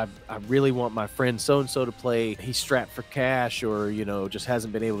this. I really want my friend so-and-so to play. He's strapped for cash, or, you know, just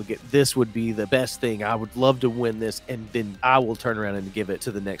hasn't been able to get this. Would be the best thing. I would love to win this, and then I will turn around and give it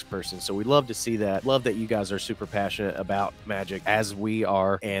to the next person. So we love to see that. Love that you guys are super passionate about Magic as we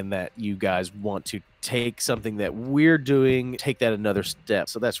are, and that you guys want to take something that we're doing, take that another step.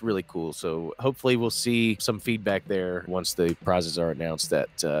 So that's really cool. So hopefully we'll see some feedback there once the prizes are announced, that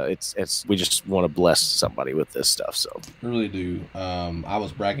we just want to bless somebody with this stuff. So we really do. I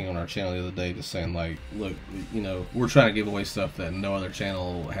was bragging on our channel the other day, just saying, like, look, you know, we're trying to give away stuff that no other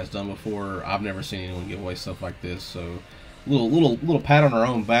channel has done before. I've never seen anyone give away stuff like this. So little pat on our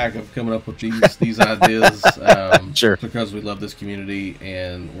own back of coming up with these ideas. Sure. Because we love this community,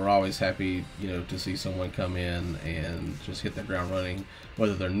 and we're always happy, you know, to see someone come in and just hit the ground running,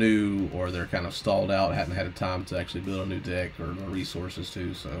 whether they're new or they're kind of stalled out, hadn't had time to actually build a new deck or the resources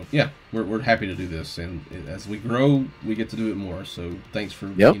to. So yeah, we're happy to do this, and as we grow, we get to do it more. So thanks for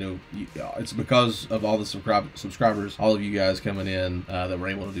you know, it's because of all the subscribers, all of you guys coming in, that we're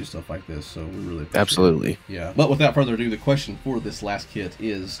able to do stuff like this. So we really appreciate it. Yeah. But without further ado, the question for this last kit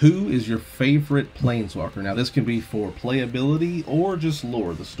is, who is your favorite Planeswalker? Now this can be for playability or just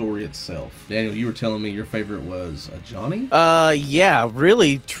lore, the story itself. Daniel, you were telling me your favorite was a Johnny? Yeah,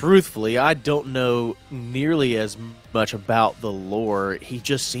 really, truthfully, I don't know nearly as much about the lore, he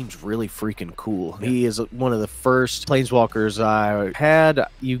just seems really freaking cool. He is one of the first planeswalkers I had.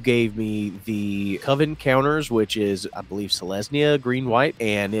 You gave me the Coven counters, which is, I believe, Selesnya, green-white,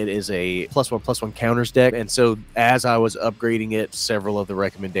 and it is a +1/+1 counters deck. And so as I was upgrading it, several of the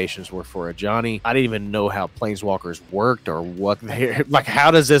recommendations were for a Johnny. I didn't even know how planeswalkers worked or what they like.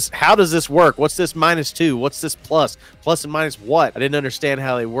 How does this work? What's this -2? What's this plus and minus what? I didn't understand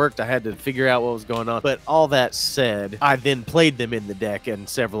how they worked. I had to figure out what was going on. But all that said, I then played them in the deck, and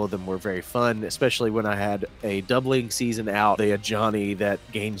several of them were very fun, especially when I had a doubling season out. They had Johnny that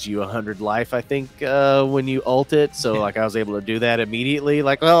gains you 100 life, I think, when you ult it. So like I was able to do that immediately.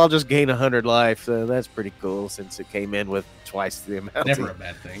 Like, well, I'll just gain 100 life. That's pretty cool since it came in with twice the amount. Never a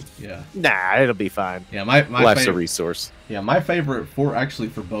bad thing. Yeah. Nah, it'll be fine. Yeah, my life's favorite, a resource. Yeah, my favorite for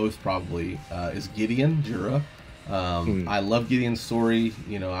both probably is Gideon Jura. I love Gideon's story.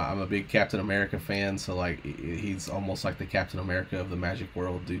 You know, I'm a big Captain America fan, so like he's almost like the Captain America of the Magic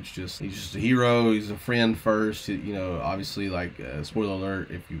world. He's just a hero. He's a friend first. You know, obviously, like spoiler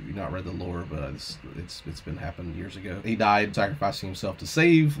alert if you've not read the lore, but it's been happening years ago. He died sacrificing himself to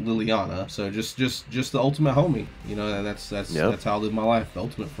save Liliana. So just the ultimate homie. You know, and that's how I live my life. The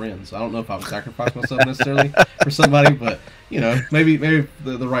ultimate friends. I don't know if I would sacrifice myself necessarily for somebody, but you know, maybe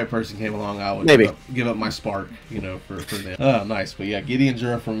the right person came along, I would give up my spark, you know, for them. Oh, nice. But yeah, Gideon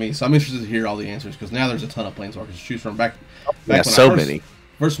Jura for me. So I'm interested to hear all the answers because now there's a ton of planeswalkers to choose from. Back when many.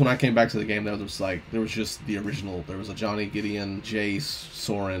 First, when I came back to the game, there was just the original. There was a Johnny, Gideon, Jace,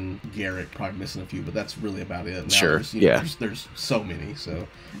 Soren, Garrett, probably missing a few, but that's really about it. Now there's so many. So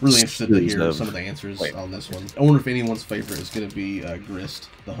really interested to hear some of the answers on this one. I wonder if anyone's favorite is going to be Grist,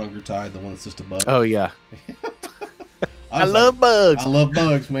 the Hunger Tide, the one that's just a bug. Oh yeah. I love bugs. I love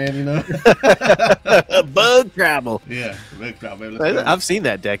bugs, man, you know. Bug travel. Yeah, bug travel, baby. I've seen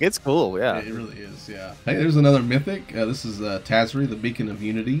that deck. It's cool, yeah. It really is, yeah. Hey, there's another mythic. This is Tazri, the Beacon of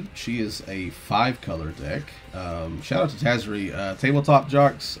Unity. She is a 5-color deck. Shout out to Tazri. Tabletop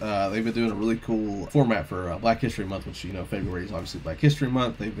Jocks, they've been doing a really cool format for Black History Month, which, you know, February is obviously Black History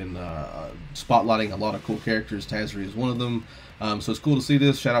Month. They've been spotlighting a lot of cool characters. Tazri is one of them. So it's cool to see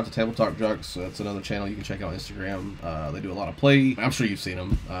this. Shout out to Tabletop Jocks. It's another channel you can check out on Instagram. They do a lot of play. I'm sure you've seen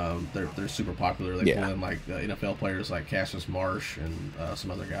them. They're super popular. They pull in like NFL players like Cassius Marsh and some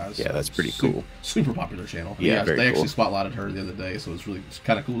other guys. Yeah, that's pretty cool. Super popular channel. Yeah, they actually spotlighted her the other day, so it's really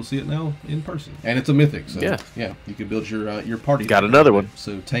kind of cool to see it now in person. And it's a mythic, so yeah, you can build your party. Got another one.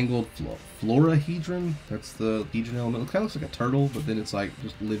 So Tangled Florahedron. That's the hedron element. It kind of looks like a turtle, but then it's like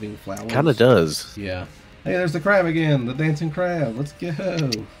just living flowers. Kind of does. Yeah. Hey, there's the crab again, the dancing crab. Let's go.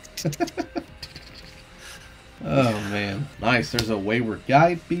 Oh, man. Nice. There's a Wayward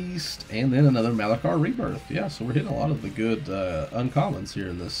Guide Beast, and then another Malakar Rebirth. Yeah, so we're hitting a lot of the good uncommons here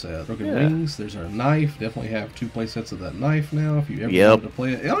in this set. Broken Wings. There's our knife. Definitely have 2 play sets of that knife now if you ever wanted to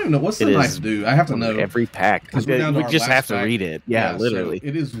play it. I don't even know. What's the knife do? I have to know. Every pack. We just have to read it. Yeah, literally. So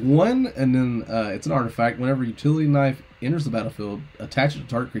it is 1, and then it's an artifact. Whenever utility knife enters the battlefield, attach it to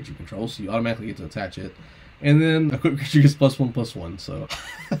target creature control, so you automatically get to attach it. And then equipped creature gets +1/+1, so...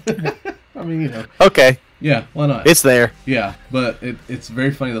 I mean, you know. Okay. Yeah, why not? It's there. Yeah, but it's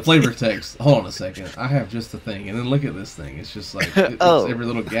very funny. The flavor text. Hold on a second. I have just the thing, and then look at this thing. It's just like it's every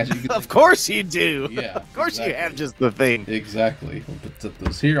little gadget you can. Of course you do. Yeah, of course you have just the thing. Exactly. We'll put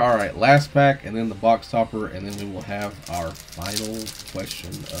those here. All right, last pack, and then the box topper, and then we will have our final question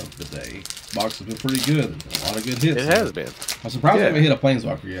of the day. Box has been pretty good. A lot of good hits. It has been. I'm surprised we haven't hit a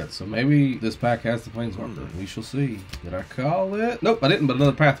Planeswalker yet, so maybe this pack has the Planeswalker. We shall see. Did I call it? Nope, I didn't, but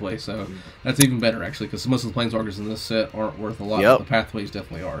another Pathway, so that's even better, actually, because most of the Planeswalkers in this set aren't worth a lot, but the Pathways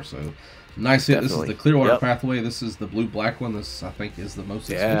definitely are, so nice hit. This is the Clearwater Pathway. This is the blue-black one. This, I think, is the most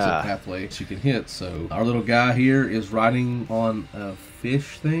expensive Pathway that you can hit, so our little guy here is riding on a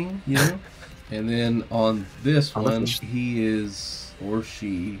fish thing, you know, and then on this one, he is... or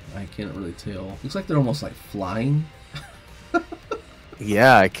she, I can't really tell. Looks like they're almost like flying.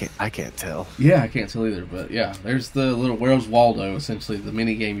 Yeah, I can't tell. Yeah, I can't tell either. But yeah, there's the little Where's Waldo, essentially the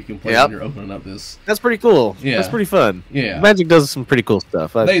mini game you can play when you're opening up this. That's pretty cool. Yeah, that's pretty fun. Yeah, Magic does some pretty cool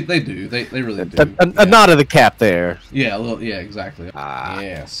stuff. They do. They really do. A nod of the cap there. Yeah, a little. Yeah, exactly.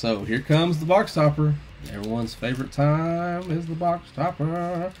 Yeah. So here comes the box topper. Everyone's favorite time is the box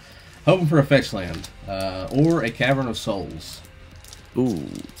topper. Hoping for a fetch land or a Cavern of Souls. Ooh.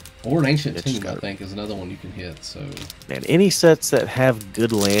 Or an Ancient Tomb, I think, is another one you can hit. So, man, any sets that have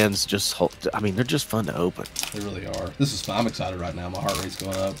good lands just they're just fun to open. They really are. This is fun. I'm excited right now. My heart rate's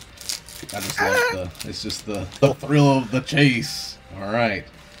going up. I just love it's just the thrill of the chase. All right.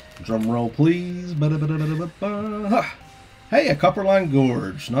 Drum roll, please. Hey, a Copperline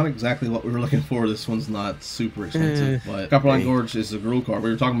Gorge. Not exactly what we were looking for. This one's not super expensive, but Copperline Gorge is a Gruul card. We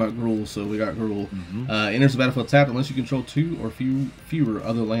were talking about Gruul, so we got Gruul. Enters the battlefield tapped unless you control 2 or fewer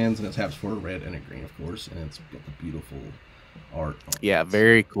other lands, and it taps for a red and a green, of course, and it's got the beautiful art. Yeah,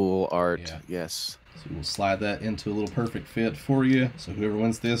 very cool art. Yes. So we'll slide that into a little perfect fit for you. So whoever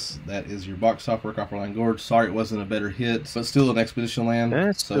wins this, that is your box topper, Copperline Gorge. Sorry it wasn't a better hit, but still an expedition land.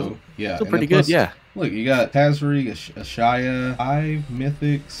 That's so yeah, still pretty good. Yeah. Look, you got Tazri, Ashaya, 5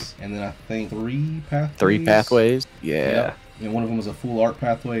 mythics, and then I think 3 pathways. 3 pathways. Yeah. Yep. And one of them was a full art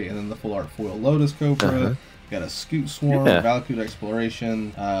pathway, and then the full art foil Lotus Cobra. Got a Scoot Swarm, Valakut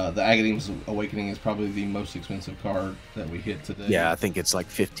Exploration. The Agadeem's Awakening is probably the most expensive card that we hit today. Yeah, I think it's like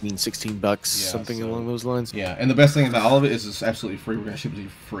 15, 16 bucks, something along those lines. Yeah, and the best thing about all of it is it's absolutely free. We're going to ship it to you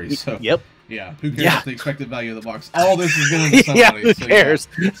free. So yep. Yeah, who cares the expected value of the box? All this is going to somebody. Who cares?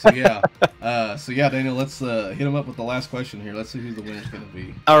 So yeah, Daniel, let's hit him up with the last question here. Let's see who the winner's going to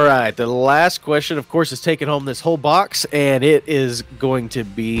be. All right, the last question, of course, is taking home this whole box, and it is going to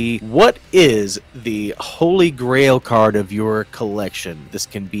be, what is the holy grail card of your collection? This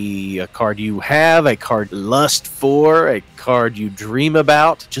can be a card you have, a card you lust for, a card you dream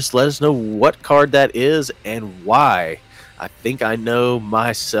about. Just let us know what card that is and why. I think I know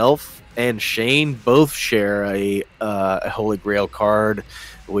myself and Shane both share a Holy Grail card,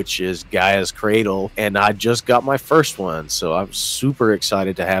 which is Gaia's Cradle, and I just got my first one, so I'm super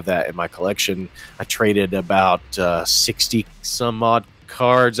excited to have that in my collection. I traded about 60 some odd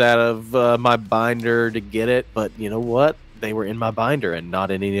cards out of my binder to get it, but you know what? They were in my binder and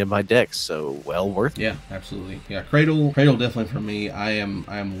not in any of my decks, so well worth it. Yeah, absolutely. Yeah, Cradle definitely for me. I am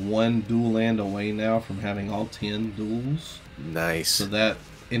 1 dual land away now from having all 10 duels. Nice. So that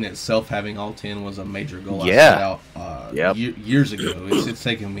in itself, having all 10 was a major goal I set out years ago. It's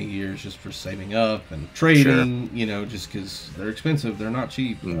taken me years just for saving up and trading, you know, just because they're expensive. They're not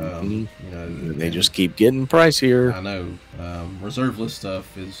cheap. You know, they just keep getting pricier. I know. Reserve list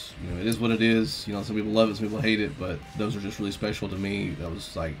stuff is, you know, it is what it is. You know, some people love it, some people hate it, but those are just really special to me. That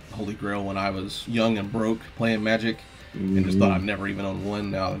was like Holy Grail when I was young and broke playing Magic. And just thought I'd never even own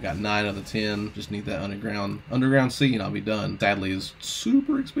one. Now I've got 9 of the 10. Just need that underground sea, and I'll be done. Sadly, is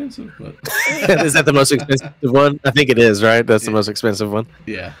super expensive, but is that the most expensive one? I think it is, right? That's the most expensive one.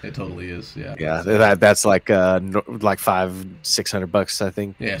 Yeah, it totally is. Yeah, yeah, that's like $500-600, I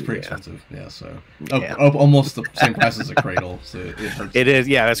think. Yeah, it's pretty expensive. Yeah, so almost the same price as a Cradle. So it hurts. It is.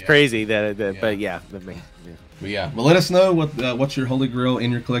 Yeah, it's crazy that. But yeah, that makes. But let us know what's your Holy Grail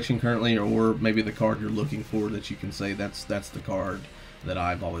in your collection currently, or maybe the card you're looking for that you can say that's the card that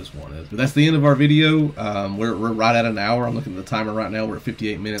I've always wanted. But that's the end of our video. We're right at an hour. I'm looking at the timer right now. We're at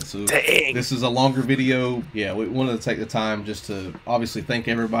 58 minutes. So this is a longer video. Yeah, we wanted to take the time just to obviously thank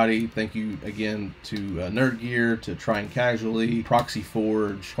everybody. Thank you again to Nerd Gear, to Trying Casually, Proxy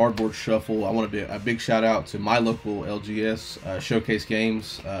Forge, Cardboard Shuffle. I want to do a big shout out to my local LGS, Showcase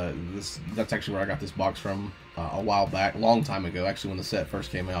Games. That's actually where I got this box from. A while back, a long time ago, actually, when the set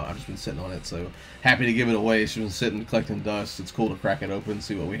first came out. I've just been sitting on it, so happy to give it away. It's been sitting collecting dust. It's cool to crack it open,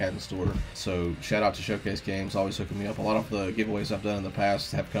 see what we had in store. So shout out to Showcase Games, always hooking me up. A lot of the giveaways I've done in the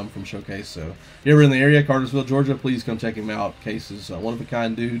past have come from Showcase. So if you're ever in the area, Cartersville, Georgia, please come check him out. Case is one of a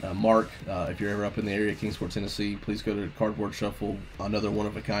kind dude. Mark, if you're ever up in the area, Kingsport, Tennessee, please go to Cardboard Shuffle. Another one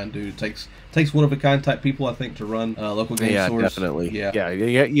of a kind dude. Takes one of a kind type people, I think, to run local game stores. Definitely. Yeah,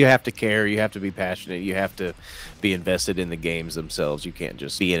 you have to care. You have to be passionate. You have to be invested in the games themselves. You can't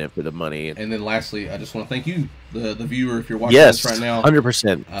just be in it for the money. And then lastly, I just want to thank you, the viewer, if you're watching this right now.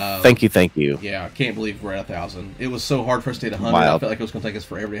 100%. Thank you. Yeah, I can't believe we're at 1,000. It was so hard for us to hit 100. I felt like it was going to take us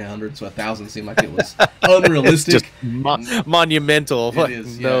forever to hit 100, so 1,000 seemed like it was unrealistic. It's just monumental. It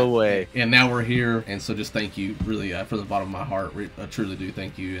is, no way. And now we're here, and so just thank you, really, from the bottom of my heart. I truly do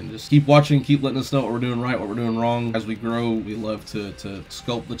thank you, and just keep watching, keep letting us know what we're doing right, what we're doing wrong. As we grow, we love to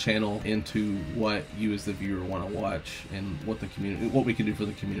sculpt the channel into what you as the viewer want to watch, and what we can do for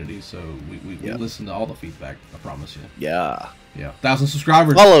the community. So we listen to all the feedback, I promise you. Yeah. 1,000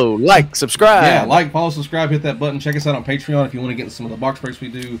 subscribers. Follow, like, subscribe. Yeah, like, follow, subscribe, hit that button. Check us out on Patreon if you want to get into some of the box breaks we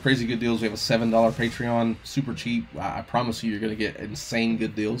do. Crazy good deals. We have a $7 Patreon, super cheap. I promise you, you're going to get insane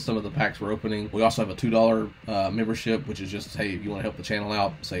good deals. Some of the packs we're opening. We also have a $2 membership, which is just, hey, if you want to help the channel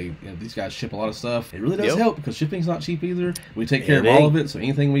out, say, you know, these guys ship a lot of stuff. It really does help because shipping's not cheap either. We take care of all of it, so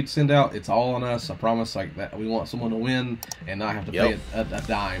anything we send out, it's all on us. I promise. Like that, we want someone to win and not have to pay a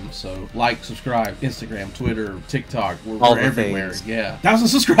dime. So like, subscribe, Instagram, Twitter, TikTok. We're everywhere. Yeah. 1,000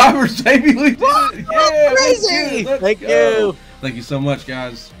 subscribers, baby. We did it. Yeah, crazy. Thank you. Thank you so much,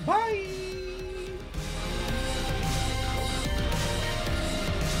 guys. Bye.